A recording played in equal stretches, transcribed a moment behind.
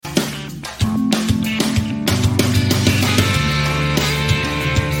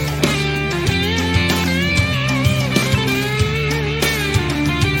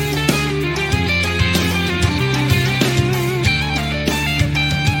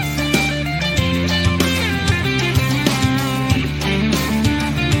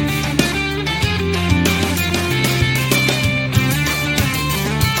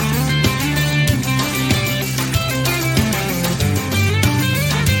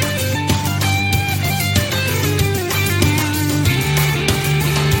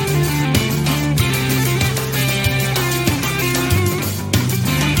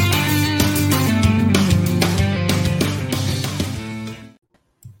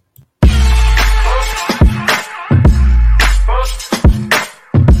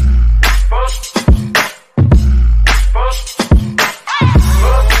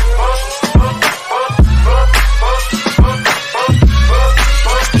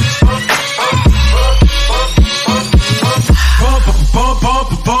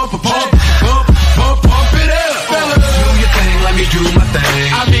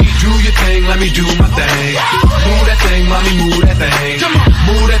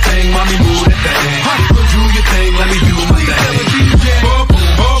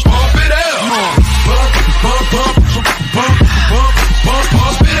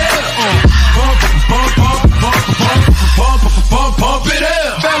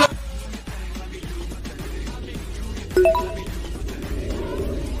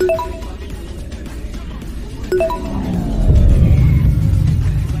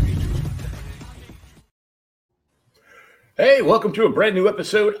welcome to a brand new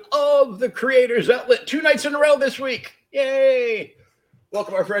episode of the Creators Outlet. 2 nights in a row this week. Yay!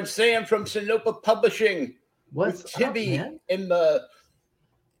 Welcome our friend Sam from Sinopa Publishing. What's with Tibbi up, man? in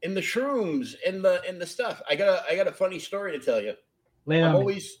the shrooms, in the stuff. I got a funny story to tell you.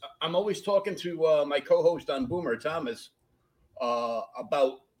 I'm always talking to my co-host on Boomer, Thomas,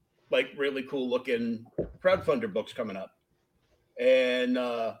 about like really cool looking crowdfunder books coming up. And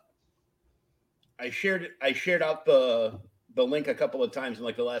I shared out the link a couple of times in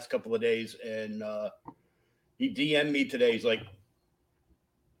like the last couple of days, and he DM'd me today. He's like,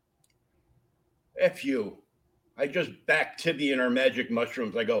 F you. I just backed Tibbi and her magic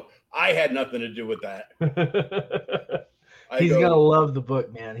mushrooms. I go, I had nothing to do with that. He's going to love the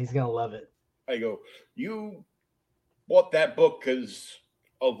book, man. He's going to love it. I go, you bought that book because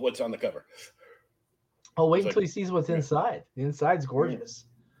of what's on the cover. Oh, wait until he sees what's inside. The inside's gorgeous.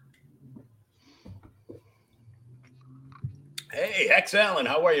 Hey, Hex Allen,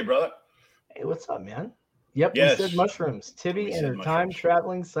 how are you, brother? Hey, what's up, man? Yep, yes. We said mushrooms. Tibbi and her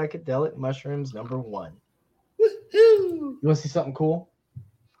time-traveling psychedelic mushrooms, #1. Woohoo! You want to see something cool?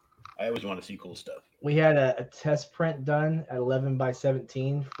 I always want to see cool stuff. We had a test print done at 11 by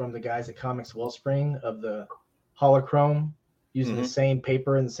 17 from the guys at Comics Wellspring of the holochrome using the same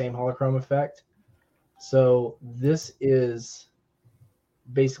paper and the same holochrome effect. So this is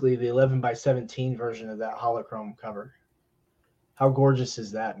basically the 11 by 17 version of that holochrome cover. How gorgeous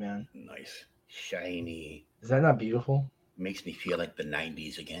is that, man? Nice. Shiny. Is that not beautiful? Makes me feel like the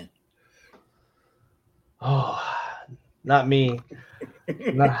 90s again. Oh, not me.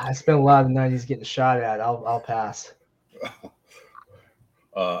 I spent a lot of the 90s getting shot at. I'll pass.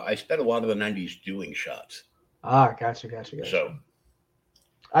 I spent a lot of the 90s doing shots. Ah, gotcha. So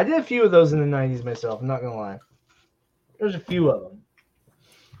I did a few of those in the 90s myself. I'm not gonna lie. There's a few of them.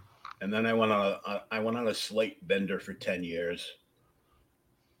 And then I went on a slight bender for 10 years.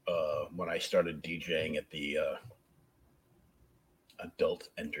 When I started DJing at the adult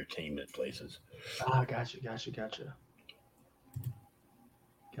entertainment places. Ah, gotcha.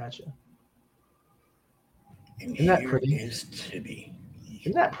 And Isn't that pretty? Is Tibbi.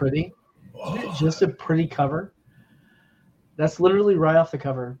 Isn't that pretty? Isn't it just a pretty cover? That's literally right off the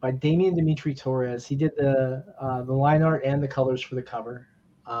cover by Damian Dimitri Torres. He did the line art and the colors for the cover.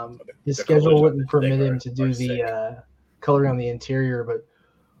 His schedule wouldn't permit him to do the coloring on the interior, but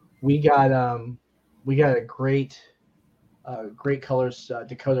we got a great colors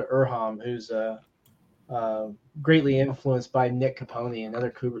Dakota Urham, who's greatly influenced by Nick Capone,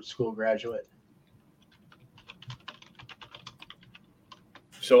 another Kubert School graduate.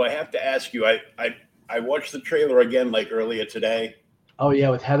 So I have to ask you, I watched the trailer again like earlier today. Oh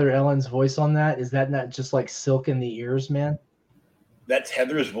yeah, with Heather Ellen's voice on that. Is that not just like silk in the ears, man? That's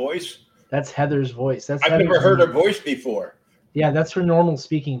Heather's voice? That's Heather's voice. I've never heard her voice before. Yeah, that's her normal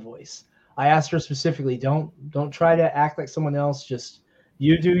speaking voice. I asked her specifically, don't try to act like someone else. Just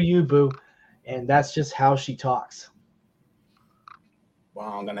you do you, boo. And that's just how she talks.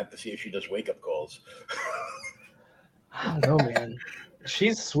 Wow, I'm going to have to see if she does wake-up calls. I don't know, man.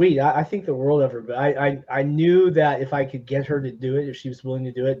 She's sweet. I think the world of her. But I knew that if I could get her to do it, if she was willing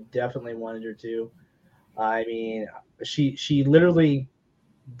to do it, definitely wanted her to. I mean, she literally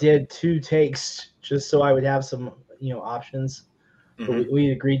did 2 takes just so I would have some, options. But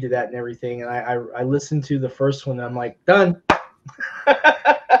we agreed to that and everything. And I listened to the first one. And I'm like, done.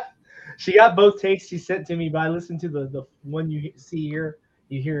 She got both takes she sent to me, but I listened to the one you see here.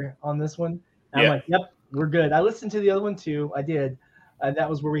 You hear on this one. And I'm like, yep, we're good. I listened to the other one too. I did. That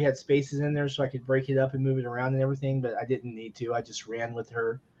was where we had spaces in there so I could break it up and move it around and everything. But I didn't need to. I just ran with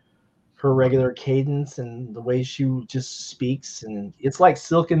her regular cadence and the way she just speaks. And it's like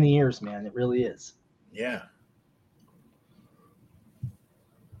silk in the ears, man. It really is. Yeah.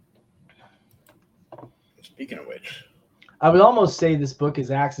 Speaking of which, I would almost say this book is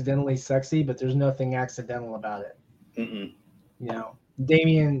accidentally sexy, but there's nothing accidental about it.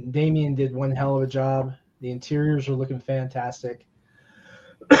 Damian did one hell of a job. The interiors are looking fantastic.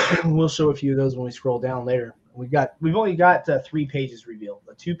 We'll show a few of those when we scroll down later. We've only got 3 pages revealed: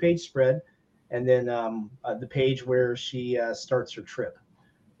 a 2-page spread, and then the page where she starts her trip.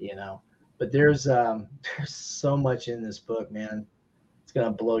 But there's so much in this book, man. It's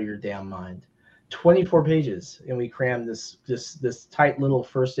gonna blow your damn mind. 24 pages, and we crammed this tight little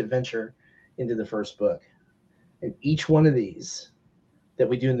first adventure into the first book. And each one of these that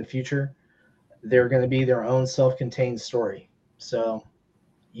we do in the future, they're going to be their own self-contained story. So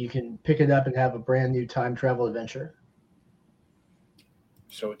you can pick it up and have a brand new time travel adventure.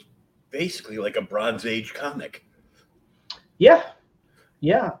 So it's basically like a Bronze Age comic. Yeah.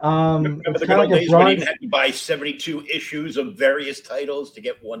 Yeah. Remember It's the kind good of old like a days when you bronze. had to buy 72 issues of various titles to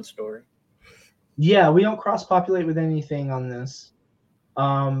get one story? Yeah, we don't cross-populate with anything on this.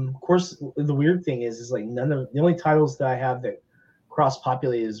 Of course, the weird thing is like none of the only titles that I have that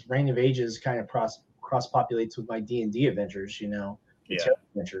cross-populate is Reign of Ages kind of cross-populates with my D&D adventures, the Yeah.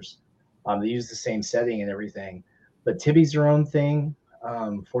 adventures. They use the same setting and everything. But Tibby's their own thing.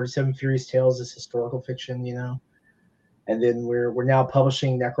 47 Furious Tales is historical fiction, And then we're now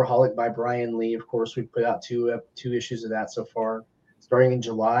publishing Necroholic by Brian Lee. Of course, we put out two issues of that so far. Starting in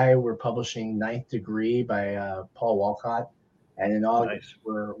July, we're publishing Ninth Degree by Paul Walcott, and in August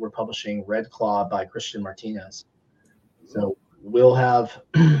we're publishing Red Claw by Christian Martinez. So we'll have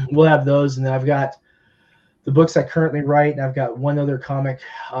those, and then I've got the books I currently write, and I've got one other comic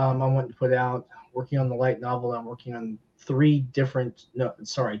I want to put out. Working on the light novel. I'm working on two different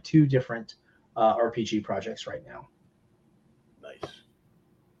RPG projects right now. Nice.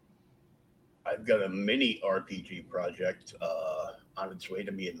 I've got a mini RPG project on its way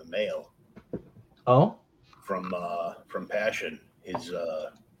to me in the mail. Oh, from Passion, his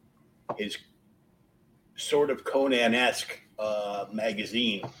sort of Conan-esque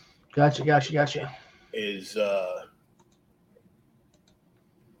magazine. Gotcha. Is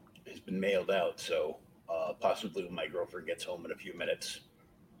has been mailed out, so possibly when my girlfriend gets home in a few minutes,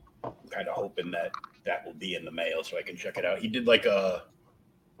 I'm kind of hoping that will be in the mail so I can check it out. He did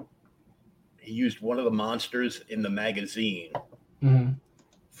he used one of the monsters in the magazine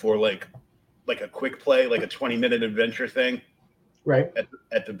for like a quick play, like a 20-minute adventure thing, right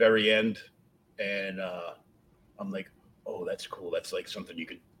at the very end, and I'm like, oh, that's cool. That's like something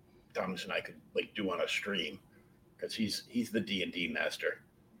Thomas and I could like do on a stream, because he's the D&D master.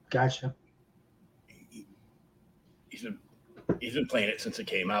 Gotcha. He's been playing it since it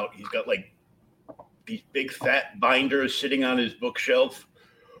came out. He's got like these big fat binders sitting on his bookshelf,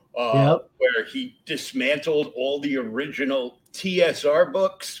 where he dismantled all the original TSR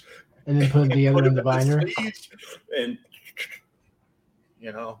books and then put them together in the binder. And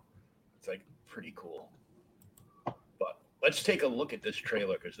it's like pretty cool. But let's take a look at this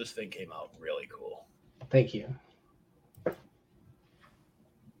trailer, because this thing came out really cool. Thank you.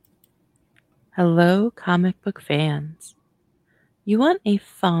 Hello, comic book fans. You want a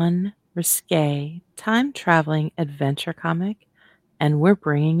fun, risque, time-traveling adventure comic, and we're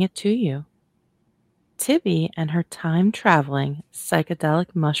bringing it to you. Tibbi and her time-traveling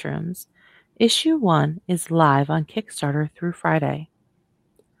psychedelic mushrooms. Issue 1 is live on Kickstarter through Friday.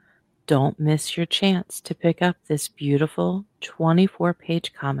 Don't miss your chance to pick up this beautiful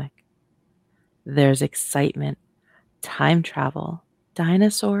 24-page comic. There's excitement, time travel,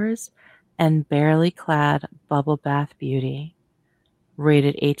 dinosaurs, and barely clad bubble bath beauty.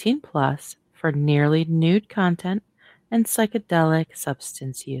 Rated 18+ for nearly nude content and psychedelic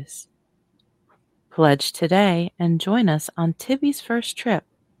substance use. Pledge today and join us on Tibbi's first trip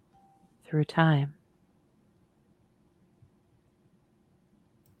through time.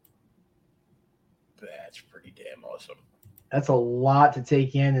 That's pretty damn awesome. That's a lot to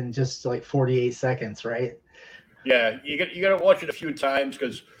take in just like 48 seconds, right? Yeah, you got to watch it a few times,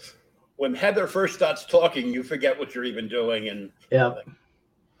 because when Heather first starts talking, you forget what you're even doing, and yep.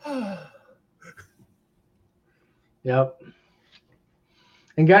 Yep.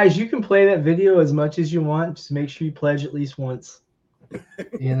 And guys, you can play that video as much as you want. Just make sure you pledge at least once.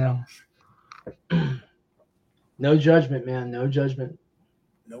 No judgment, man. No judgment.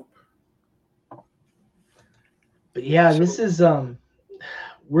 Nope. But yeah, this is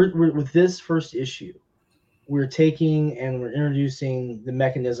we're with this first issue, we're taking and we're introducing the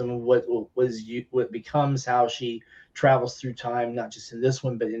mechanism of what becomes how she travels through time, not just in this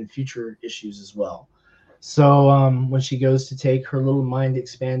one, but in future issues as well. So when she goes to take her little mind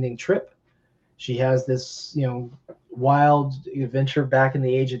expanding trip, she has this, wild adventure back in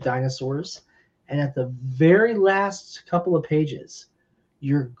the age of dinosaurs. And at the very last couple of pages,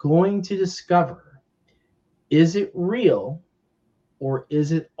 you're going to discover, is it real or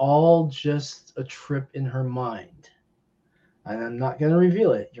is it all just a trip in her mind? And I'm not going to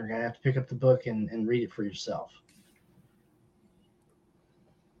reveal it. You're going to have to pick up the book and read it for yourself.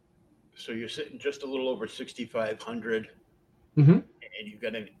 So you're sitting just a little over 6,500, and you've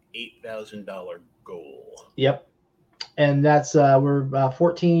got an $8,000 goal. Yep, and that's we're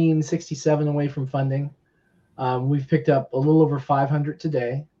 1467 away from funding. We've picked up a little over 500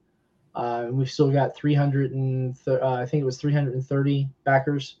 today. We've still got 330. I think it was 330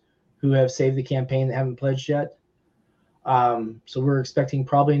 backers who have saved the campaign that haven't pledged yet. So we're expecting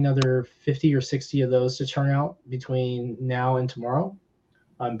probably another 50 or 60 of those to turn out between now and tomorrow.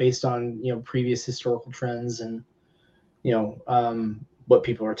 Based on previous historical trends and what what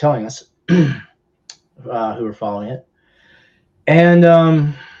people are telling us who are following it,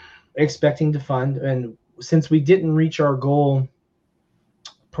 and expecting to fund. And since we didn't reach our goal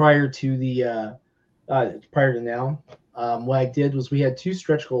prior to now, what I did was we had 2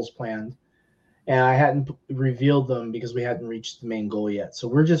 stretch goals planned, and I hadn't revealed them because we hadn't reached the main goal yet. So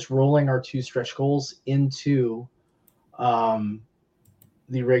we're just rolling our 2 stretch goals into the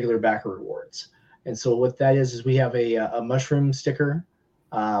regular backer rewards. And so what that is we have a mushroom sticker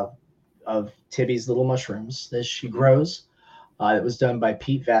of Tibbi's little mushrooms that she grows. It was done by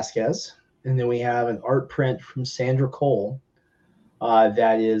Pete Vasquez. And then we have an art print from Sandra Cole.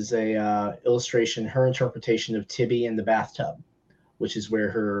 That is a illustration, her interpretation of Tibbi in the bathtub, which is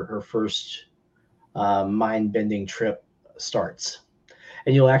where her first mind-bending trip starts.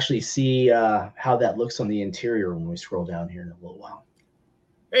 And you'll actually see how that looks on the interior when we scroll down here in a little while.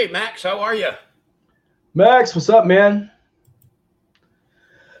 Hey, Max, how are you? Max, what's up, man?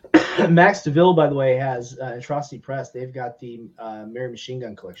 Max DeVille, by the way, has Atrocity Press. They've got the Mary Machine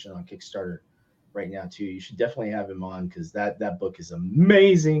Gun collection on Kickstarter right now, too. You should definitely have him on because that book is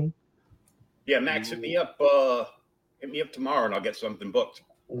amazing. Yeah, Max, hit me up tomorrow and I'll get something booked.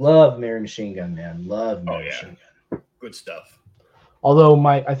 Love Mary Machine Gun, man. Love Mary Machine Gun. Good stuff. Although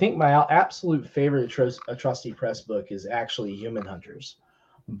I think my absolute favorite Atrocity Press book is actually Human Hunters.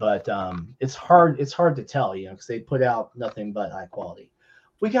 But it's hard to tell, because they put out nothing but high quality.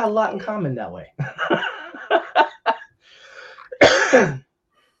 We got a lot in common that way.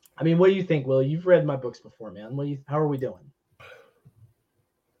 I mean, what do you think, Will? You've read my books before, man. How are we doing?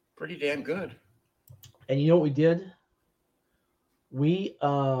 Pretty damn good. And you know what we did? We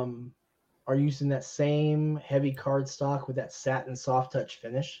are using that same heavy cardstock with that satin soft touch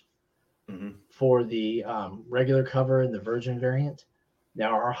finish for the regular cover and the Virgin variant.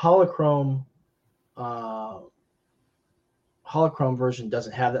 Now our holochrome version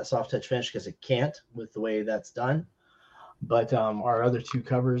doesn't have that soft touch finish because it can't with the way that's done. But our other 2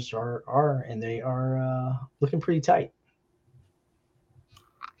 covers are and they are looking pretty tight.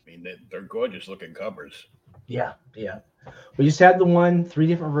 I mean, they're gorgeous looking covers. Yeah. We just had 3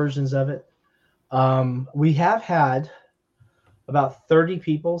 different versions of it. We have had about 30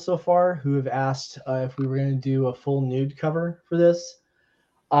 people so far who have asked if we were going to do a full nude cover for this.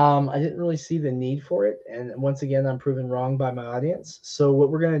 I didn't really see the need for it. And once again, I'm proven wrong by my audience. So what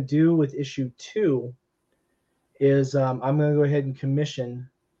we're going to do with issue 2 is I'm going to go ahead and commission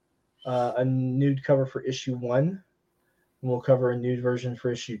a nude cover for issue 1. And we'll cover a nude version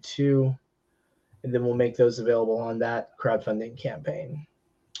for issue 2. And then we'll make those available on that crowdfunding campaign.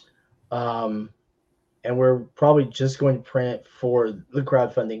 And we're probably just going to print it for the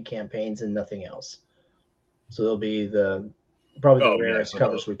crowdfunding campaigns and nothing else. So there'll be probably the rarest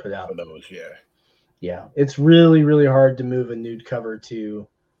covers we put out. For those, yeah. Yeah, it's really, really hard to move a nude cover to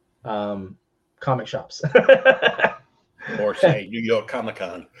comic shops. Or say New York Comic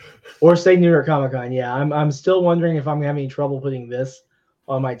Con. Yeah, I'm still wondering if I'm going to have any trouble putting this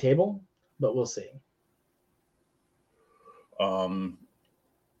on my table, but we'll see.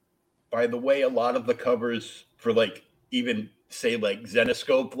 By the way, a lot of the covers for even say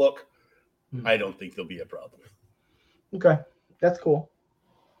Zenoscope look, I don't think there'll be a problem. Okay, that's cool.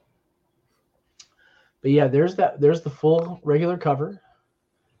 But yeah, there's the full regular cover.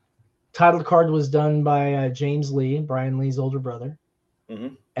 Title card was done by James Lee, Brian Lee's older brother.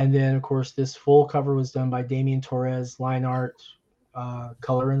 And then, of course, this full cover was done by Damian Torres, line art,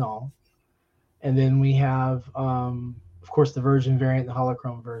 color and all. And then we have, of course, the Virgin variant, the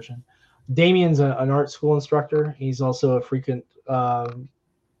holochrome version. Damian's an art school instructor. He's also a frequent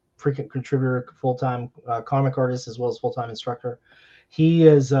contributor, full-time comic artist, as well as full-time instructor. He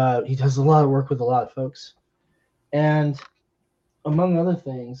does a lot of work with a lot of folks. And among other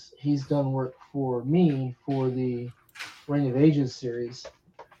things, he's done work for me for the Reign of Ages series.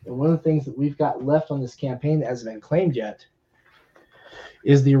 And one of the things that we've got left on this campaign that hasn't been claimed yet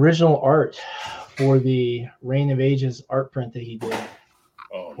is the original art for the Reign of Ages art print that he did.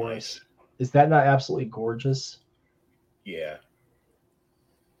 Oh, nice. Is that not absolutely gorgeous? Yeah.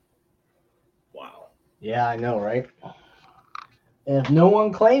 Wow. Yeah, I know, right? And if no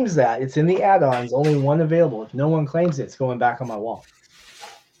one claims that, it's in the add-ons, only one available. If no one claims it, it's going back on my wall.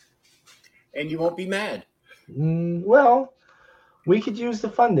 And you won't be mad. Well, we could use the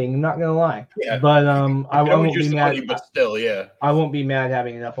funding, I'm not going to lie. Yeah. But I won't be mad. Money, but still, yeah. I won't be mad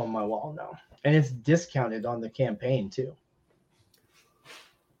having it up on my wall, no. And it's discounted on the campaign, too.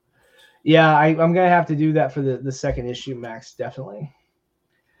 Yeah, I'm going to have to do that for the second issue, Max, definitely.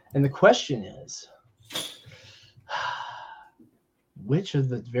 And the question is, which of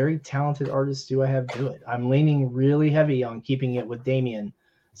the very talented artists do I have do it? I'm leaning really heavy on keeping it with Damien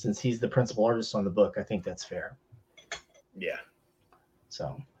since he's the principal artist on the book. I think that's fair. Yeah.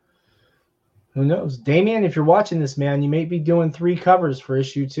 So who knows? Damien, if you're watching this, man, you may be doing 3 covers for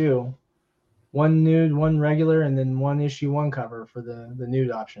issue 2. 1 nude, 1 regular, and then 1 issue 1 cover for the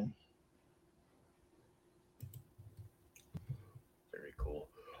nude option. Very cool.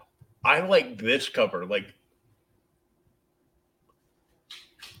 I like this cover, like,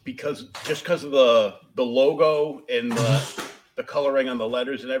 because of the logo and the coloring on the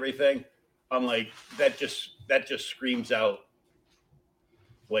letters and everything. I'm like, that just screams out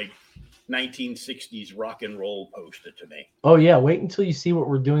like 1960s rock and roll poster to me. Oh yeah, wait until you see what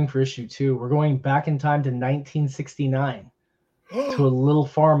we're doing for issue 2. We're going back in time to 1969 to a little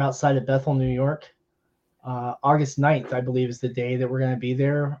farm outside of Bethel, New York. August 9th, I believe, is the day that we're going to be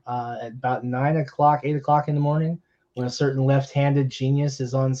there at about 9 o'clock, 8 o'clock in the morning, when a certain left-handed genius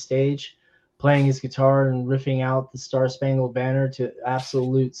is on stage playing his guitar and riffing out the Star-Spangled Banner to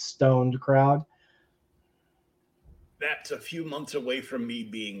absolute stoned crowd. That's a few months away from me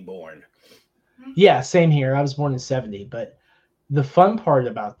being born. Yeah, same here. I was born in 70, but the fun part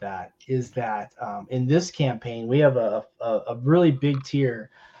about that is that in this campaign, we have a really big tier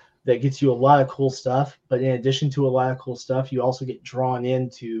that gets you a lot of cool stuff. But in addition to a lot of cool stuff, you also get drawn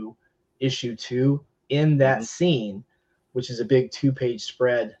into issue 2 in that scene, which is a big 2-page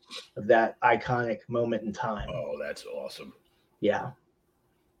spread of that iconic moment in time. Oh, that's awesome. Yeah.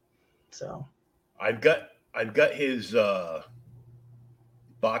 So I've got his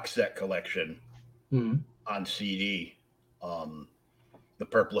box set collection on CD, the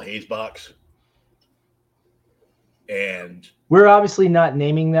Purple Haze box. And we're obviously not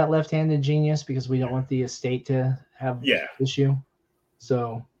naming that left-handed genius because we don't want the estate to have issue.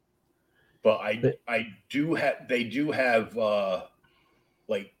 So, but they do have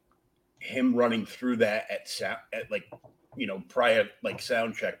like him running through that at like, you know, prior like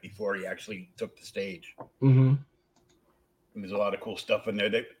sound check before he actually took the stage. Mm-hmm. There's a lot of cool stuff in there.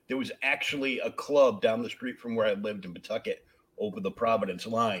 There was actually a club down the street from where I lived in Pawtucket over the Providence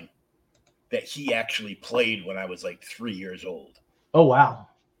line that he actually played when I was like 3 years old. Oh, wow.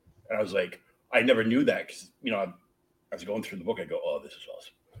 And I was like, I never knew that because, you know, I was going through the book. I go, oh, this is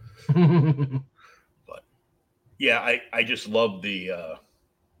awesome. But yeah, I just love the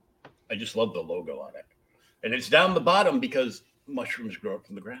logo on it. And it's down the bottom because mushrooms grow up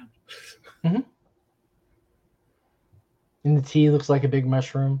from the ground. Mm-hmm. And the T looks like a big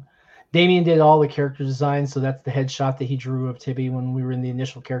mushroom. Damien did all the character design, so that's the headshot that he drew of Tibbi when we were in the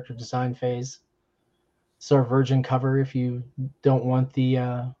initial character design phase. It's our virgin cover if you don't want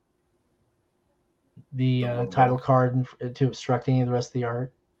the title card to obstruct any of the rest of the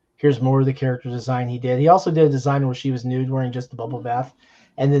art. Here's more of the character design he did. He also did a design where she was nude wearing just the bubble bath.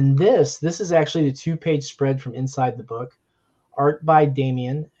 And then this is actually the 2-page spread from inside the book. Art by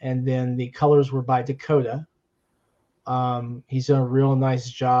Damien, and then the colors were by Dakota. He's done a real nice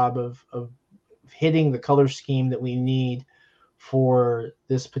job of hitting the color scheme that we need for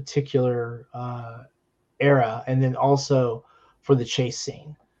this particular era, and then also for the chase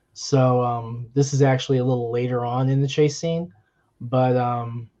scene. So this is actually a little later on in the chase scene, but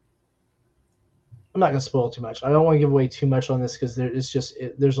I'm not going to spoil too much. I don't want to give away too much on this because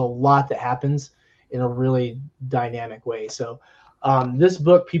there's a lot that happens in a really dynamic way. So this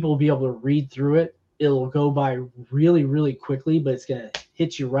book, people will be able to read through it. It'll go by really, really quickly, but it's gonna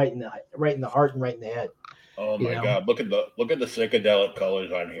hit you right in the heart and right in the head. Oh my God! Look at the psychedelic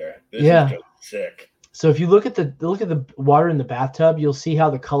colors on here. This is just sick. So if you look at the water in the bathtub, you'll see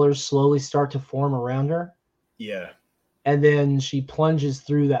how the colors slowly start to form around her. Yeah. And then she plunges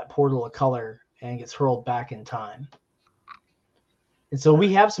through that portal of color and gets hurled back in time. And so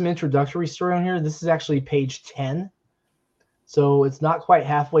we have some introductory story on here. This is actually page 10. So it's not quite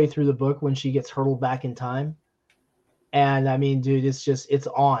halfway through the book when she gets hurtled back in time. And I mean, dude, it's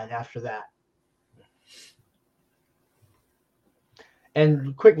on after that.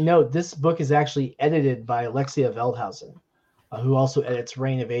 And quick note, this book is actually edited by Alexia Veldhausen, who also edits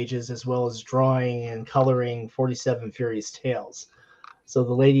Reign of Ages, as well as drawing and coloring 47 Furious Tales. So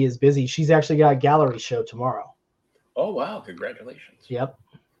the lady is busy. She's actually got a gallery show tomorrow. Oh, wow. Congratulations. Yep.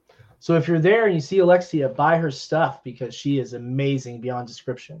 So if you're there and you see Alexia, buy her stuff because she is amazing beyond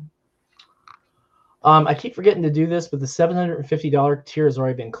description. I keep forgetting to do this, but the $750 tier has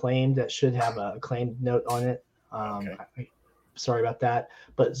already been claimed. That should have a claimed note on it. Sorry about that.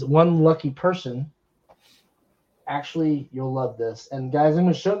 But one lucky person. Actually, you'll love this. And guys, I'm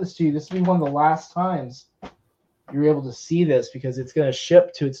going to show this to you. This will be one of the last times you're able to see this because it's going to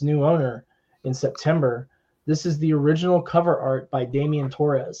ship to its new owner in September. This is the original cover art by Damian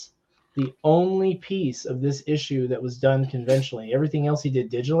Torres. The only piece of this issue that was done conventionally. Everything else he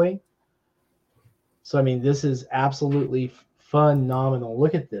did digitally. So, I mean, this is absolutely phenomenal.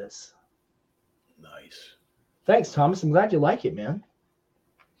 Look at this. Nice. Thanks, Thomas. I'm glad you like it, man.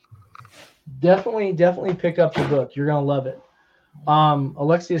 Definitely pick up the book. You're going to love it.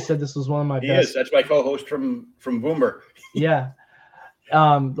 Alexia said this was one of my best. Yes, that's my co-host from Boomer. Yeah.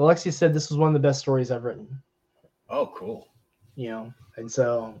 Alexia said this was one of the best stories I've written. Oh, cool. You know, and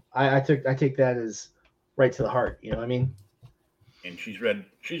so I take that as right to the heart. You know what I mean? And she's read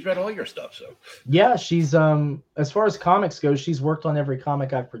all your stuff, so yeah, she's as far as comics go, she's worked on every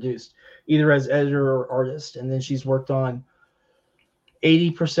comic I've produced, either as editor or artist, and then she's worked on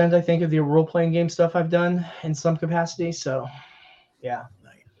 80%, I think, of the role-playing game stuff I've done in some capacity. So, yeah.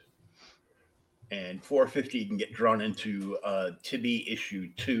 Nice. And $4.50 you can get drawn into Tibbi issue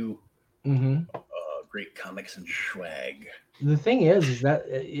 2. Mm-hmm. Great comics and swag. The thing is that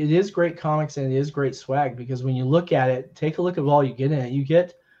it is great comics and it is great swag, because when you look at it, take a look at all you get in it. You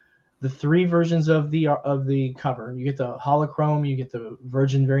get the 3 versions of the cover. You get the holochrome, you get the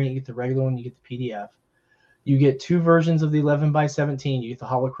Virgin variant, you get the regular one, you get the PDF. You get 2 versions of the 11x17. You get the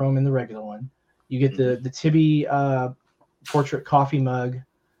holochrome and the regular one. You get the Tibbi portrait coffee mug.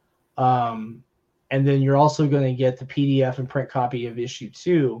 And then you're also going to get the PDF and print copy of issue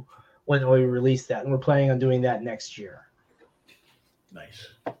 2 when we release that. And we're planning on doing that next year. Nice.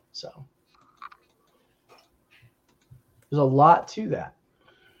 So there's a lot to that.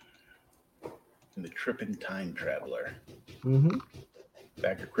 And the Trippin' Time Traveler. Mm-hmm.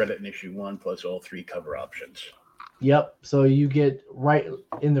 Backer credit in issue 1 plus all 3 cover options. Yep. So you get right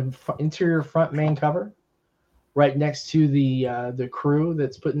in the interior front main cover, right next to the crew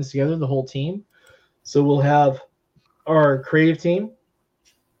that's putting this together, the whole team. So we'll have our creative team,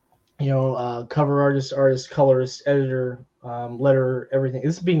 cover artist, colorist, editor, letter, everything.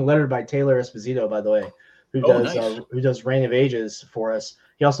 This is being lettered by Taylor Esposito, by the way, who does Reign of Ages for us.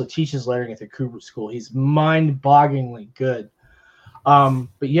 He also teaches lettering at the Kubrick School. He's mind-bogglingly good. But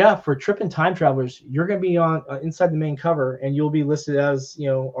yeah, for Trippin' Time Travelers, you're going to be on inside the main cover, and you'll be listed as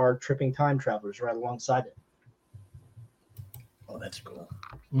our Tripping Time Travelers right alongside it. Oh, that's cool.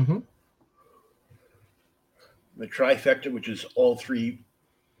 Mm-hmm. The trifecta, which is all 3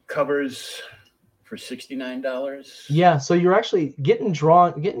 covers for $69. Yeah, so you're actually getting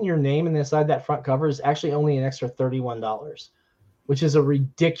your name inside that front cover is actually only an extra $31, which is a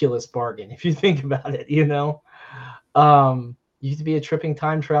ridiculous bargain if you think about it. You get to be a Tripping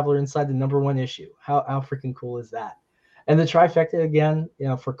Time Traveler inside the #1 issue. How freaking cool is that? And the trifecta, again,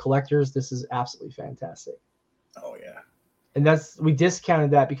 for collectors, this is absolutely fantastic. Oh yeah. And we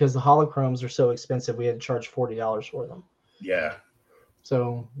discounted that because the holochromes are so expensive. We had to charge $40 for them. Yeah.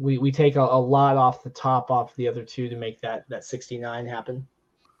 So we take a lot off the top off the other 2 to make that 69 happen.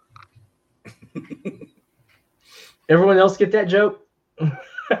 Everyone else get that joke? I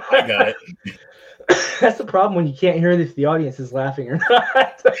got it. That's the problem when you can't hear if the audience is laughing or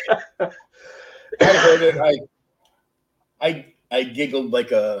not. I heard it. I giggled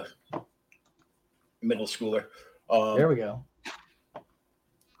like a middle schooler. There we go.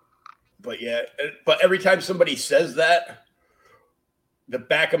 But yeah, but every time somebody says that, the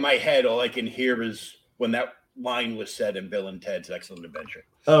back of my head, all I can hear is when that line was said in Bill and Ted's Excellent Adventure.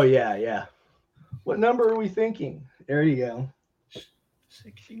 Oh yeah. What number are we thinking? There you go.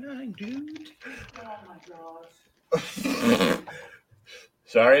 69, dude. Oh my gosh.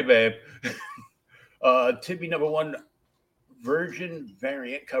 Sorry, babe. Tibbi #1 Virgin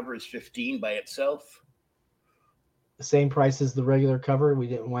variant cover is $15 by itself. The same price as the regular cover. We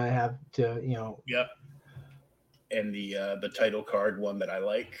didn't want to have to, Yep. And the title card one that I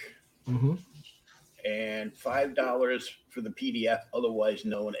like. Mm-hmm. And $5 for the PDF, otherwise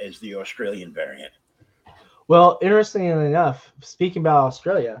known as the Australian variant. Well, interestingly enough, speaking about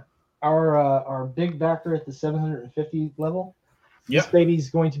Australia, our big backer at the 750 level, This baby's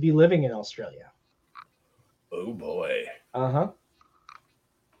going to be living in Australia. Oh boy. Uh-huh.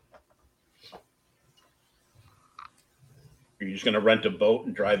 Are you just going to rent a boat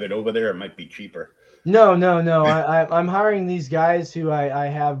and drive it over there? It might be cheaper. No. I'm hiring these guys who I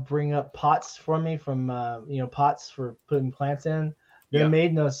have bring up pots for me from pots for putting plants in. They're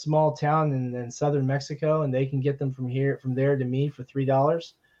made in a small town in southern Mexico, and they can get them from there to me for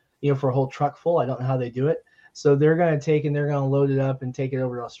 $3. For a whole truck full. I don't know how they do it. So they're going to load it up and take it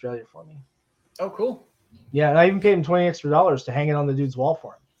over to Australia for me. Oh, cool. Yeah, and I even paid him $20 extra to hang it on the dude's wall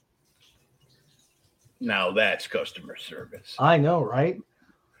for him. Now that's customer service. I know, right?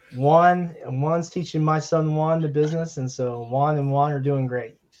 Juan's teaching my son Juan the business, and so Juan are doing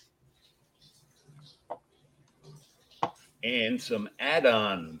great. And some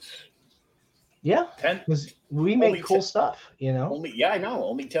add-ons. Yeah, because we make cool stuff, I know. Only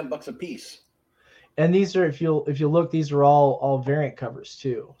 $10 a piece. And these are, if you look, these are all variant covers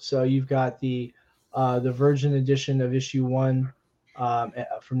too. So you've got the Virgin edition of issue 1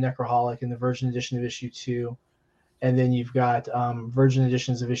 from Necroholic, and the Virgin edition of issue 2, and then you've got Virgin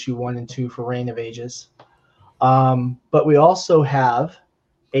editions of issue 1 and 2 for Reign of Ages. But we also have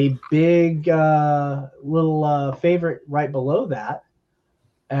a big little favorite right below that,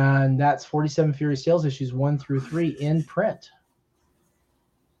 and that's 47 Furious Tales issues 1 through 3 in print.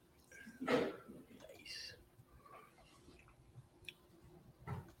 Nice.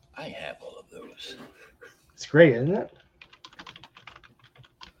 I have all of those. It's great, isn't it?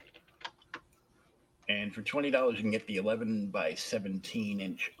 And for $20, you can get the 11 by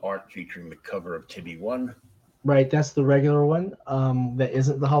 17-inch art featuring the cover of Tibbi 1. Right, that's the regular one. That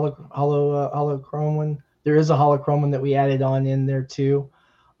isn't the holochrome one. There is a holochrome one that we added on in there too.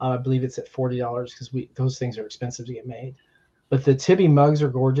 I believe it's at $40 because those things are expensive to get made. But the Tibbi mugs are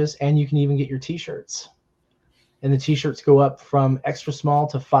gorgeous, and you can even get your T-shirts. And the T-shirts go up from extra small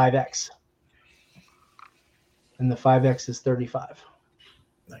to 5X. And the 5X is $35.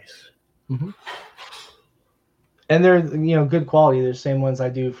 Nice. Mm-hmm. And they're good quality. They're the same ones I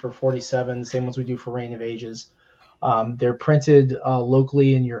do for 47, the same ones we do for Reign of Ages. They're printed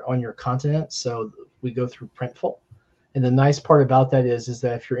locally on your continent, so we go through Printful. And the nice part about that is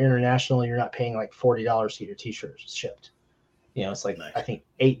that if you're international, you're not paying like $40 to get your T-shirts shipped. It's like nice. I think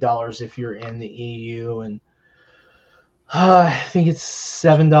 $8 if you're in the EU, and I think it's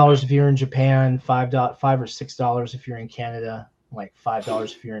 $7 if you're in Japan, $5 or $6 if you're in Canada, like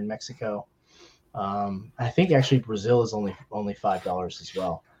 $5 if you're in Mexico. I think actually Brazil is only $5 as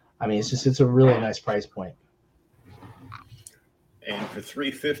well. I mean, it's a really nice price point. And for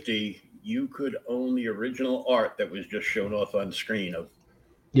 $3.50, you could own the original art that was just shown off on screen of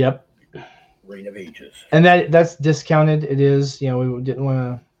Reign of Ages. And that's discounted. It is, we didn't want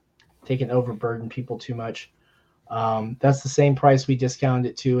to take and overburden people too much. That's the same price we discounted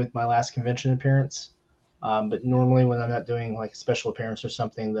it to at my last convention appearance. But normally when I'm not doing like a special appearance or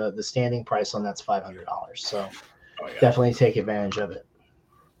something, the standing price on that's $500. So definitely take advantage of it.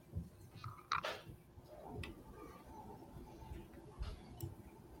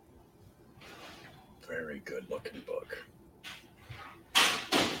 Very good looking book.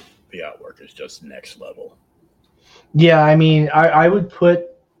 The artwork is just next level. Yeah, I mean, I would put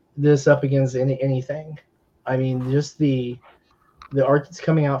this up against anything. I mean, just the art that's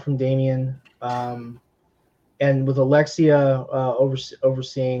coming out from Damien, and with Alexia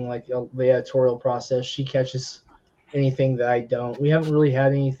overseeing like the editorial process, she catches anything that I don't. We haven't really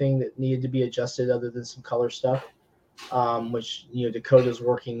had anything that needed to be adjusted other than some color stuff, which Dakota's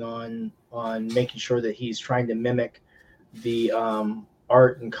working on making sure that he's trying to mimic the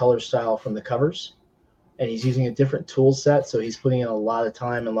art and color style from the covers, and he's using a different tool set, so he's putting in a lot of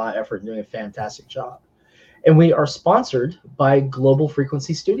time and a lot of effort and doing a fantastic job. And we are sponsored by Global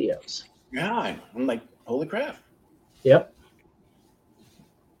Frequency Studios. Yeah, I'm like, holy crap. Yep.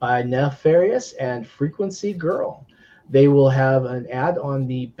 By Nefarious and Frequency Girl. They will have an ad on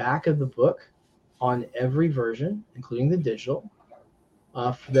the back of the book on every version, including the digital,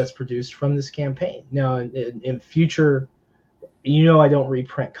 that's produced from this campaign. Now, in future, I don't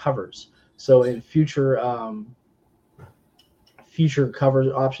reprint covers. So in future cover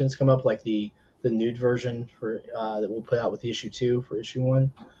options come up, like the nude version for that we'll put out with the issue 2 for issue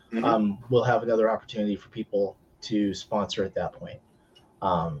 1. Mm-hmm. We'll have another opportunity for people to sponsor at that point.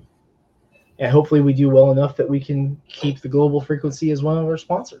 And hopefully we do well enough that we can keep the Global Frequency as one of our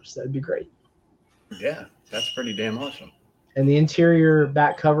sponsors. That'd be great. Yeah, that's pretty damn awesome. And the interior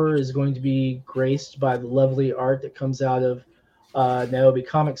back cover is going to be graced by the lovely art that comes out of Niobe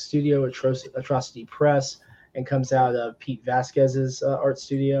Comic Studio, Atrocity Press, and comes out of Pete Vasquez's art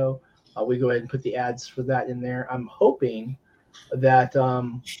studio. We go ahead and put the ads for that in there. I'm hoping that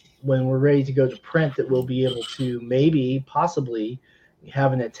when we're ready to go to print, that we'll be able to possibly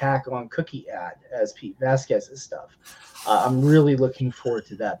have an Attack on Cookie ad as Pete Vasquez's stuff. I'm really looking forward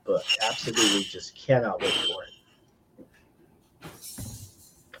to that book. Absolutely, just cannot wait for it.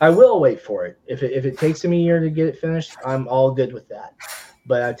 I will wait for it. If it takes him a year to get it finished, I'm all good with that.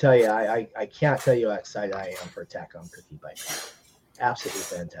 But I tell you, I can't tell you how excited I am for Attack on Cookie by Pete. Absolutely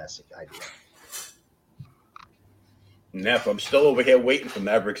fantastic idea. Neff, I'm still over here waiting for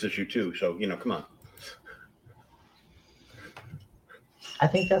Mavericks issue 2, so come on. I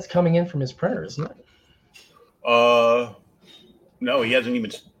think that's coming in from his printer, isn't it? No, he hasn't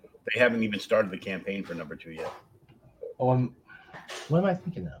even. They haven't even started the campaign for number 2 yet. What am I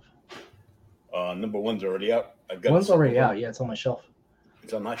thinking of? Number 1's already out. I've got One's already out. Yeah, it's on my shelf.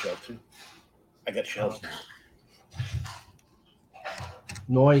 It's on my shelf too. I got shelves now.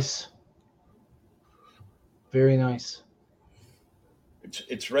 Nice. Very nice.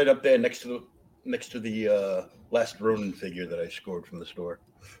 It's right up there next to the last Ronin figure that I scored from the store.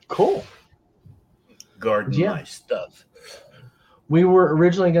 Cool. Guarding my stuff. We were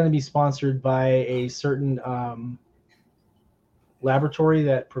originally going to be sponsored by a certain laboratory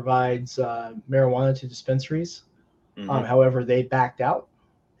that provides marijuana to dispensaries. Mm-hmm. However, they backed out,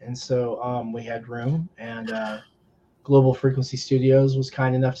 and so we had room, and Global Frequency Studios was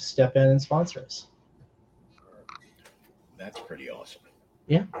kind enough to step in and sponsor us. That's pretty awesome.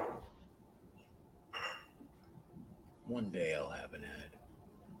 Yeah. One day I'll have an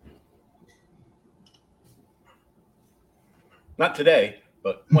ad. Not today,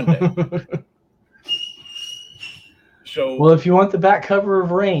 but one day. So, well, if you want the back cover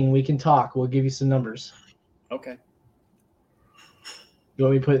of Rain, we can talk. We'll give you some numbers. Okay. You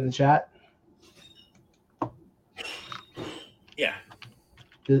want me to put it in the chat? Yeah.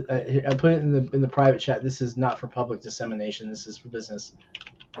 I put it in the private chat. This is not for public dissemination. This is for business.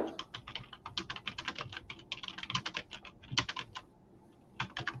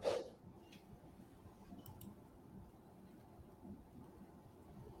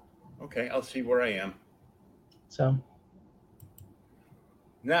 Okay, I'll see where I am. So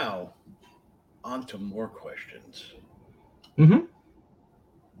now, on to more questions. Mm-hmm.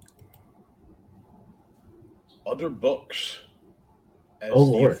 Other books.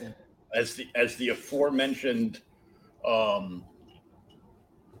 Lord. As the aforementioned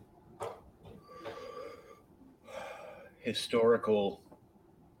historical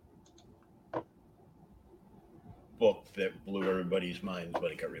book that blew everybody's minds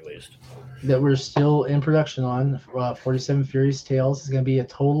when it got released. That we're still in production on. 47 Furious Tales is going to be a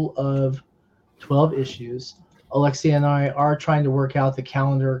total of 12 issues. Alexia and I are trying to work out the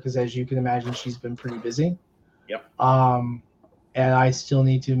calendar because, as you can imagine, she's been pretty busy. Yep. And I still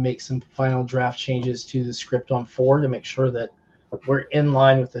need to make some final draft changes to the script on 4 to make sure that we're in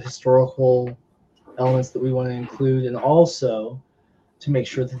line with the historical elements that we want to include, and also to make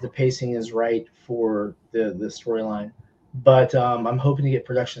sure that the pacing is right for the storyline. But I'm hoping to get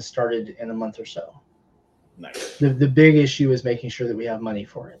production started in a month or so. Nice. The big issue is making sure that we have money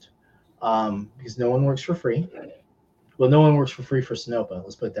for it, because no one works for free. Well, no one works for free for Sinopa.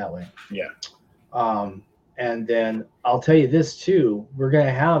 Let's put it that way. Yeah. And then I'll tell you this too: we're going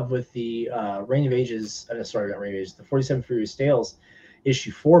to have with the Reign of Ages. Sorry, not Reign of Ages. The 47 Furious Tales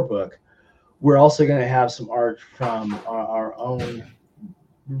issue 4 book. We're also going to have some art from our own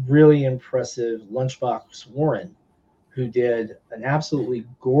really impressive Lunchbox Warren, who did an absolutely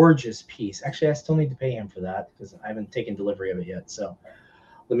gorgeous piece. Actually, I still need to pay him for that because I haven't taken delivery of it yet. So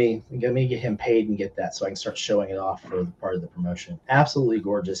let me get him paid and get that so I can start showing it off for the part of the promotion. Absolutely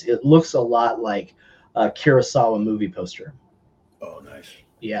gorgeous. It looks a lot like a Kurosawa movie poster. Oh, nice.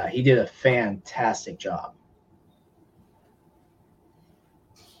 Yeah, he did a fantastic job.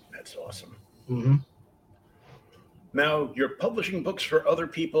 That's awesome. Mm-hmm. Now, you're publishing books for other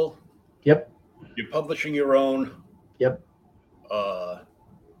people. Yep. You're publishing your own. Yep.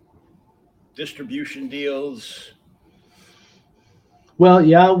 Distribution deals. Well,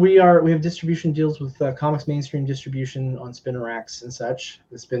 yeah, we have distribution deals with Comics Mainstream distribution on spinner racks and such.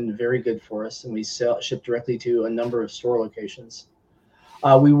 It's been very good for us, and we ship directly to a number of store locations.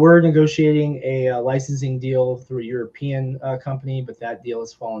 We were negotiating a licensing deal through a European company, but that deal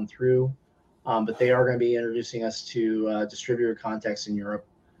has fallen through. But they are going to be introducing us to distributor contacts in Europe,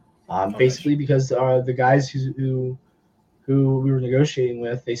 basically because the guys who we were negotiating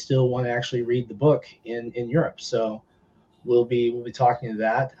with, they still want to actually read the book in Europe. So we'll be talking to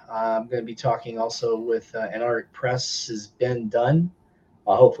that. I'm going to be talking also with Antarctic Press has been done,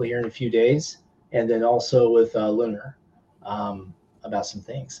 hopefully here in a few days, and then also with Lunar about some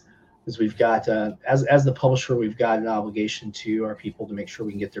things. Because we've got, as the publisher, we've got an obligation to our people to make sure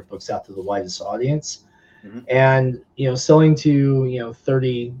we can get their books out to the widest audience. Mm-hmm. And, selling to,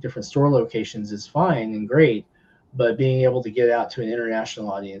 30 different store locations is fine and great, but being able to get out to an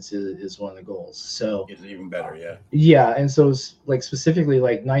international audience is one of the goals. So it's even better, yeah. Yeah, and so specifically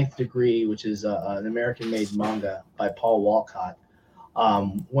Ninth Degree, which is an American-made manga by Paul Walcott.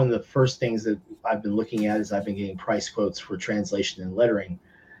 One of the first things that I've been looking at is I've been getting price quotes for translation and lettering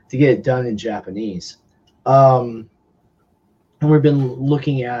to get it done in Japanese. And we've been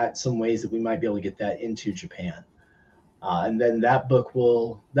looking at some ways that we might be able to get that into Japan. And then that book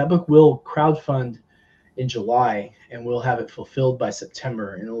will crowdfund in July, and we'll have it fulfilled by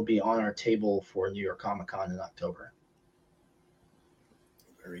September, and it will be on our table for New York Comic Con in October.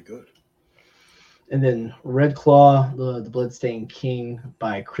 Very good. And then Red Claw, the Bloodstained King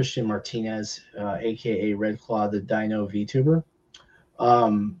by Christian Martinez, aka Red Claw, the Dino VTuber.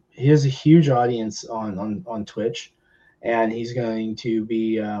 He has a huge audience on Twitch, and he's going to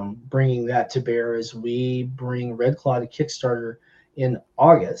be bringing that to bear as we bring Red Claw to Kickstarter in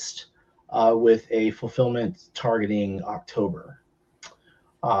August, with a fulfillment targeting October.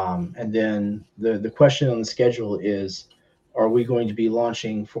 And then the question on the schedule is, are we going to be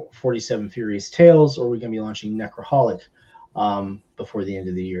launching 47 Furious Tales, or are we going to be launching Necroholic before the end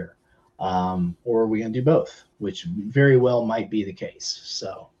of the year? Or are we going to do both, which very well might be the case.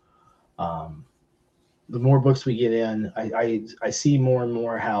 So the more books we get in, I see more and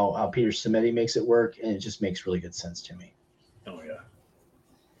more how Peter Simeti makes it work, and it just makes really good sense to me. Oh, yeah.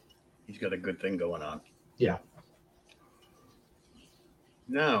 He's got a good thing going on. Yeah.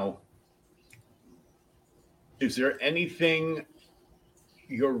 Now, is there anything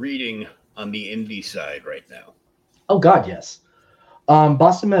you're reading on the indie side right now? Oh, God, yes.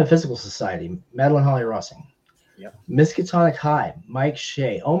 Boston Metaphysical Society, Madeline Holly Rossing. Yeah. Miskatonic High, Mike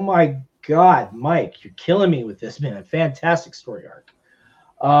Shea. Oh, my God, Mike, you're killing me with this, man. Fantastic story arc.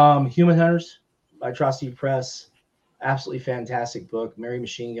 Human Hunters by Atrocity Press. Absolutely fantastic book. Mary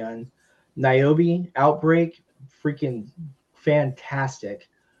Machine Gun. Niobe, Outbreak, freaking fantastic.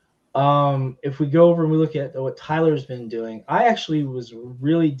 If we go over and we look at what Tyler's been doing, I actually was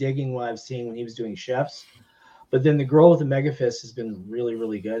really digging what I've seen when he was doing Chefs. But then The Girl with the Megafist has been really,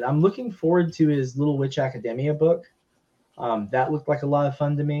 really good. I'm looking forward to his Little Witch Academia book. That looked like a lot of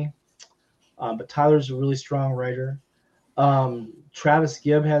fun to me. But Tyler's a really strong writer. Travis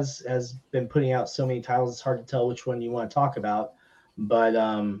Gibb has been putting out so many titles, it's hard to tell which one you want to talk about. But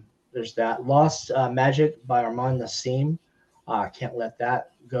there's that. Lost Magic by Armand Nassim. Can't let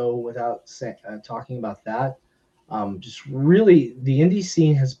that go without talking about that. Just really, the indie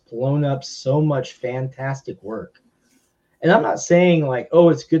scene has blown up so much fantastic work. And I'm not saying like, oh,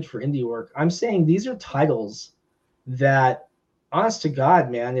 it's good for indie work. I'm saying these are titles that, honest to God,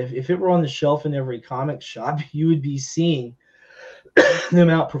 man, if it were on the shelf in every comic shop, you would be seeing them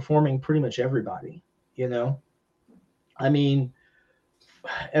outperforming pretty much everybody, you know? I mean,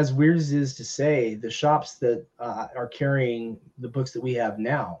 as weird as it is to say, the shops that are carrying the books that we have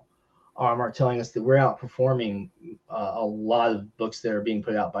now are telling us that we're outperforming a lot of books that are being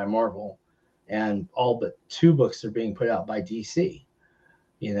put out by Marvel, and all but 2 books are being put out by DC,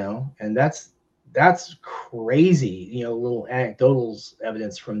 you know, and that's crazy, you know, little anecdotal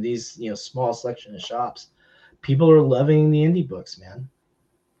evidence from these, you know, small selection of shops. People are loving the indie books, man.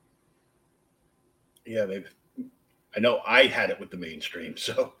 Yeah, I know I had it with the mainstream,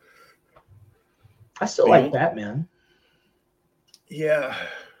 so I still like Batman. Yeah.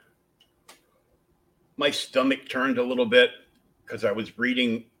 My stomach turned a little bit because I was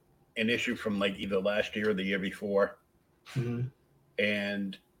reading an issue from like either last year or the year before. Mm-hmm.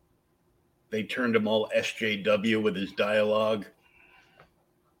 And they turned him all SJW with his dialogue.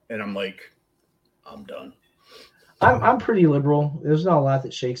 And I'm like, I'm done. I'm pretty liberal. There's not a lot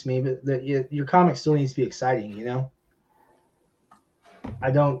that shakes me, but your comic still needs to be exciting, you know? I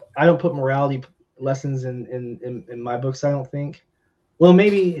don't put morality lessons in my books, I don't think. Well,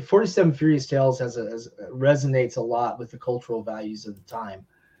 maybe 47 Furious Tales resonates a lot with the cultural values of the time.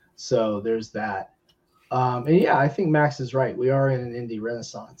 So there's that. And yeah, I think Max is right. We are in an indie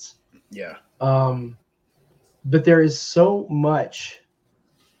renaissance. Yeah. But there is so much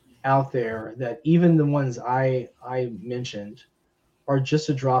out there that even the ones I mentioned are just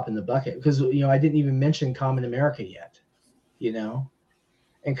a drop in the bucket, because, you know, I didn't even mention Common America yet, you know,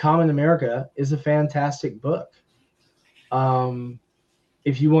 and Common America is a fantastic book.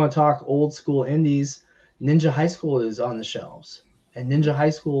 If you want to talk old school indies, Ninja High School is on the shelves, and Ninja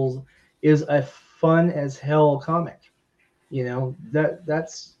High School is a fun as hell comic. You know,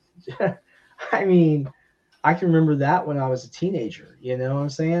 that's I mean, I can remember that when I was a teenager, you know what I'm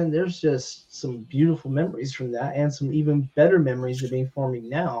saying? There's just some beautiful memories from that, and some even better memories that are being forming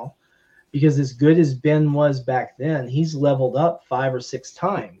now, because as good as Ben was back then, he's leveled up 5 or 6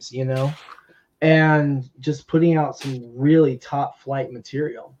 times, you know, and just putting out some really top flight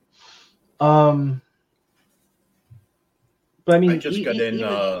material. But I mean, I just got in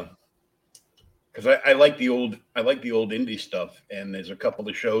because I like the old indie stuff, and there's a couple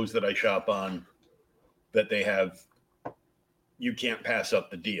of shows that I shop on that they have. You can't pass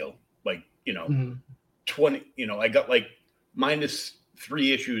up the deal, like, you know, mm-hmm. 20. You know, I got like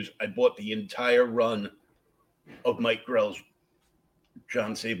 -3 issues. I bought the entire run of Mike Grell's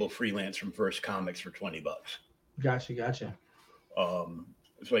John Sable Freelance from First Comics for $20. Gotcha.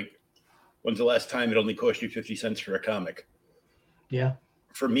 It's like, when's the last time it only cost you 50 cents for a comic? Yeah.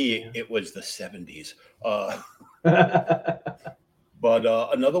 For me, it was the 70s. But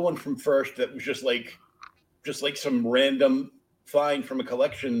another one from First that was just like some random find from a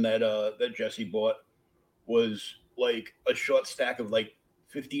collection that Jesse bought was like a short stack of like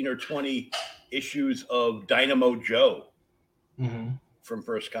 15 or 20 issues of Dynamo Joe from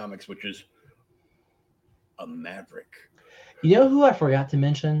First Comics, which is a maverick. You know who I forgot to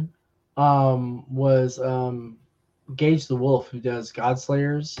mention was Gage the Wolf, who does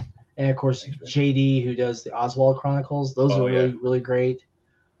Godslayers, and of course JD, who does the Oswald Chronicles. Those are really great.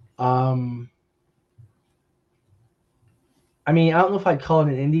 I mean, I don't know if I'd call it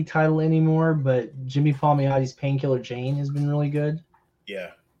an indie title anymore, but Jimmy Palmiotti's Painkiller Jane has been really good. Yeah.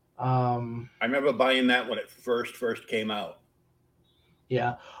 I remember buying that when it first came out.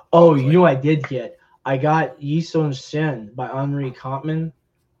 Yeah. Oh, you know what I did get? I got Yisun Shin by Henri Kampmann.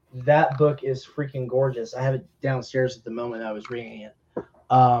 That book is freaking gorgeous. I have it downstairs at the moment. I was reading it.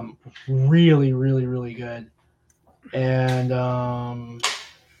 Really, really, really good. And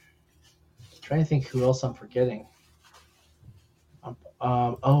trying to think who else I'm forgetting.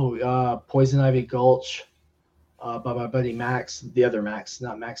 Poison Ivy Gulch by my buddy Max, the other Max,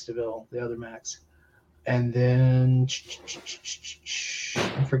 not Max DeVille, the other Max. And then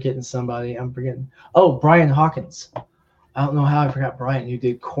I'm forgetting somebody. Brian Hawkins. I don't know how I forgot Brian, who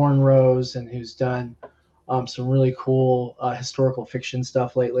did Cornrows and who's done some really cool historical fiction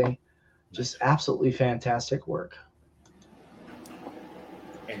stuff lately. Just absolutely fantastic work.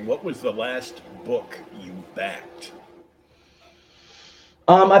 And what was the last book you backed?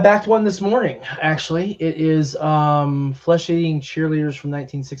 I backed one this morning, actually. It is Flesh Eating Cheerleaders from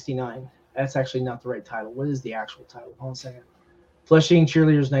 1969. That's actually not the right title. What is the actual title? Hold on a second. Flesh Eating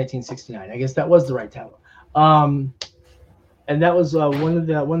Cheerleaders 1969. I guess that was the right title. And that was one of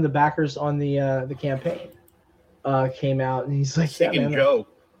the backers on the campaign came out, and he's like, Singing Joe.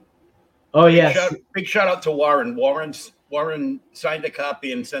 Oh yes. Big shout out to Warren. Warren signed a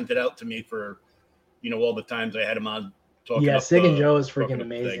copy and sent it out to me for, all the times I had him on talking. Yeah, Singing Joe is freaking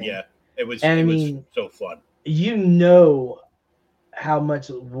amazing. Yeah, it was. And it was so fun. How much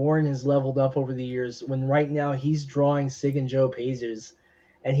Warren has leveled up over the years. When right now he's drawing Sig and Joe pages,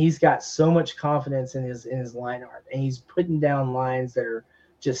 and he's got so much confidence in his line art, and he's putting down lines that are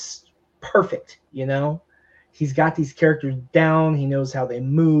just perfect. He's got these characters down. He knows how they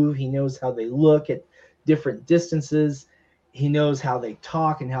move. He knows how they look at different distances. He knows how they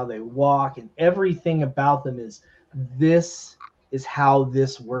talk and how they walk, and everything about them is, this is how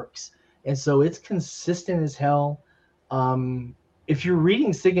this works. And so it's consistent as hell. If you're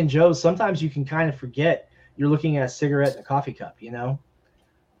reading Sig and Joe, sometimes you can kind of forget you're looking at a cigarette and a coffee cup,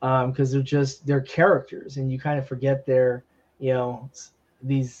 because they're characters, and you kind of forget they're,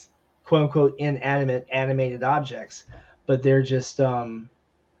 these quote unquote inanimate animated objects, but they're just,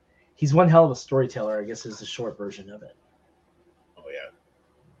 he's one hell of a storyteller, I guess is the short version of it. Oh yeah.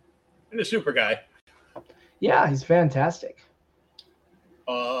 And a super guy. Yeah, he's fantastic.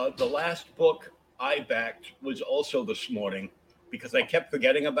 The last book I backed was also this morning because I kept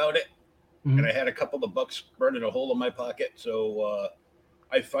forgetting about it, and I had a couple of bucks burning a hole in my pocket. So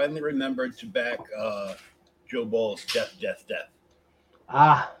I finally remembered to back Joe Ball's Death.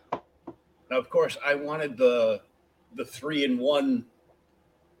 Ah. Now, of course, I wanted the 3-in-1,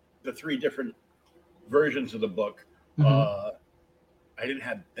 the 3 different versions of the book. I didn't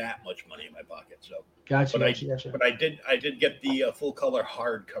have that much money in my pocket, so. Gotcha. But I did get the full color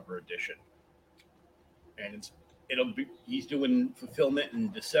hardcover edition, and he's doing fulfillment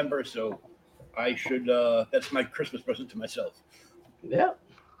in December, so I should. That's my Christmas present to myself. Yeah.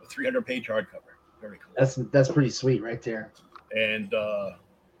 A 300-page hardcover, very cool. That's pretty sweet right there. And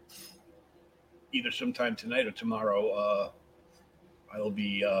either sometime tonight or tomorrow, I'll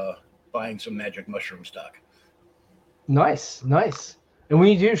be buying some magic mushroom stock. Nice. And when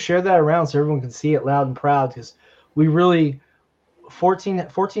you do, share that around so everyone can see it loud and proud, because we really,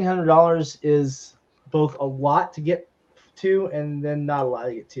 $1,400 is both a lot to get to and then not a lot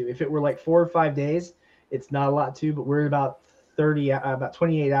to get to. If it were like 4 or 5 days, it's not a lot to, but we're at about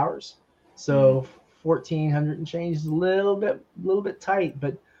 28 hours. So 1,400 and change is a little bit tight,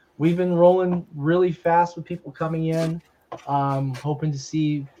 but we've been rolling really fast with people coming in. Hoping to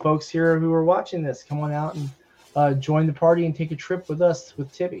see folks here who are watching this come on out and join the party and take a trip with us with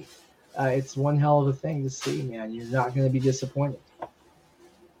Tibbi. It's one hell of a thing to see, man. You're not going to be disappointed.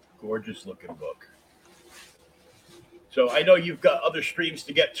 Gorgeous looking book. So I know you've got other streams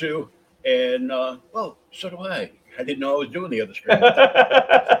to get to, and well, so do I. I didn't know I was doing the other stream.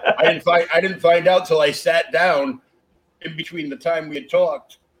 I didn't find out till I sat down in between the time we had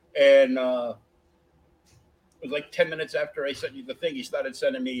talked, and it was like 10 minutes after I sent you the thing, he started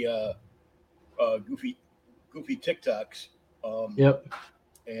sending me goofy TikToks. Yep.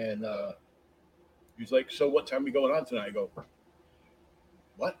 And he's like, "So what time are we going on tonight?" I go,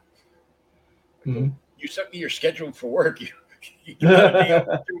 "What?" I go, "You sent me your schedule for work. You got to be up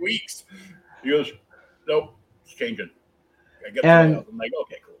for 2 weeks." He goes, "Nope, it's changing. I get and I'm like,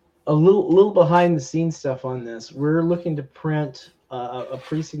 "Okay, cool." A little behind the scenes stuff on this. We're looking to print a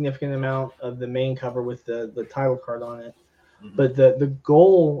pretty significant amount of the main cover with the title card on it. Mm-hmm. But the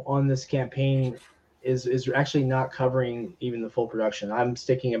goal on this campaign is actually not covering even the full production. I'm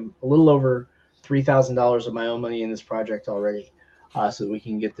sticking a little over $3,000 of my own money in this project already, so that we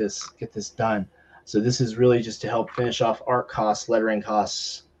can get this done. So this is really just to help finish off art costs, lettering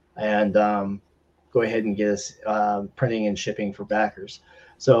costs, and go ahead and get us printing and shipping for backers.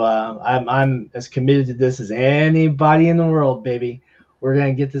 So I'm as committed to this as anybody in the world, baby. We're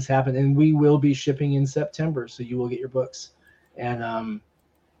gonna get this happen, and we will be shipping in September, so you will get your books. And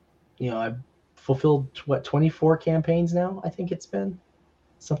I've fulfilled 24 campaigns now. I think it's been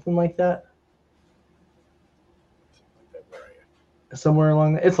something like that. Somewhere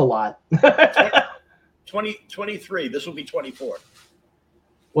along that. It's a lot. 23. This will be 24.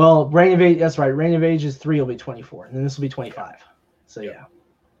 Well, Reign of Age, that's right. Reign of Ages 3 will be 24, and then this will be 25. So yeah.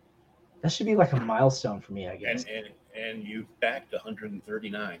 That should be like a milestone for me, I guess. And you backed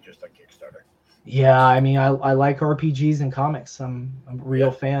 139 just on Kickstarter. Yeah, I mean, I like RPGs and comics. I'm a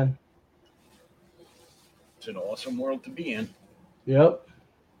real fan. It's an awesome world to be in. Yep.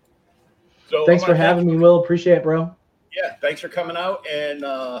 So thanks for having me, Will. Appreciate it, bro. Yeah, thanks for coming out, and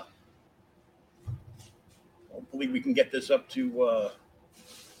hopefully we can get this up to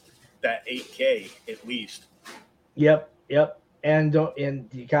that 8K at least. Yep. And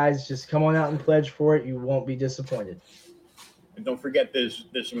you guys just come on out and pledge for it. You won't be disappointed. And don't forget, there's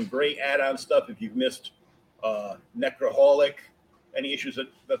some great add-on stuff. If you've missed Necroholic, any issues,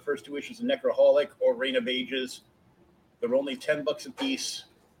 the first 2 issues of Necroholic or Reign of Ages, they're only $10 a piece,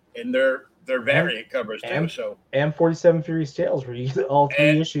 and they're variant covers too. So and 47 Furious Tales, where you get all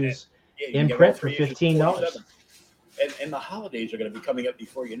 3 issues in print for $15. And the holidays are going to be coming up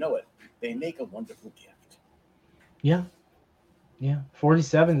before you know it. They make a wonderful gift. Yeah.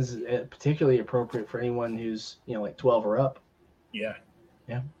 47 is particularly appropriate for anyone who's like 12 or up. Yeah.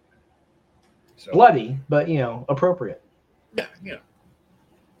 So, bloody, but appropriate. Yeah.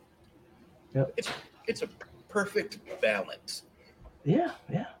 Yep. It's a perfect balance. Yeah.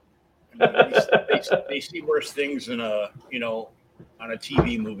 I mean, they see worse things than on a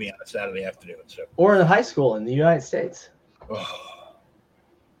TV movie on a Saturday afternoon. So. Or in high school in the United States. Oh.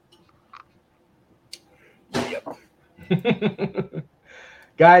 Yep.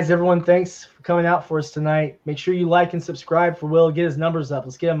 Guys, everyone, thanks for coming out for us tonight. Make sure you like and subscribe for Will. Get his numbers up.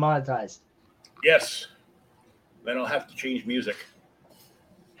 Let's get him monetized. Yes. Then I'll have to change music.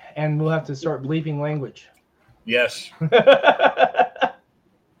 And we'll have to start bleeping language. Yes.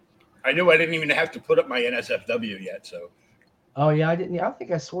 I knew I didn't even have to put up my NSFW yet, so. Oh yeah, I didn't. I don't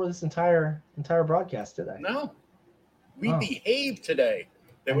think I swore this entire broadcast, did I? No. We behaved today.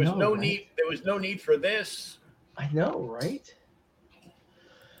 There was no need. There was no need for this. I know, right?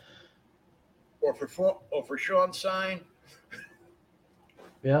 Or for Sean's sign.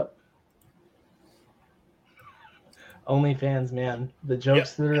 Yep. OnlyFans, man. The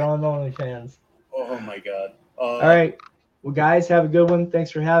jokes that are on OnlyFans. Oh my God. All right. Well, guys, have a good one.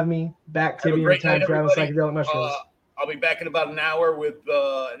 Thanks for having me. Back Tibbi and Time Travel Psychedelic Mushrooms. I'll be back in about an hour with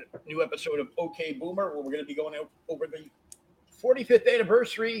a new episode of OK Boomer, where we're going to be going over the 45th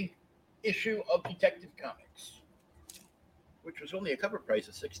anniversary issue of Detective Comics, which was only a cover price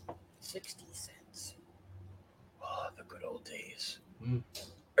of 60 cents. Oh, the good old days.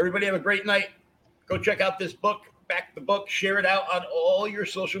 Everybody have a great night. Go check out this book, back the book, share it out on all your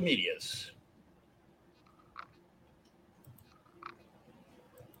social medias.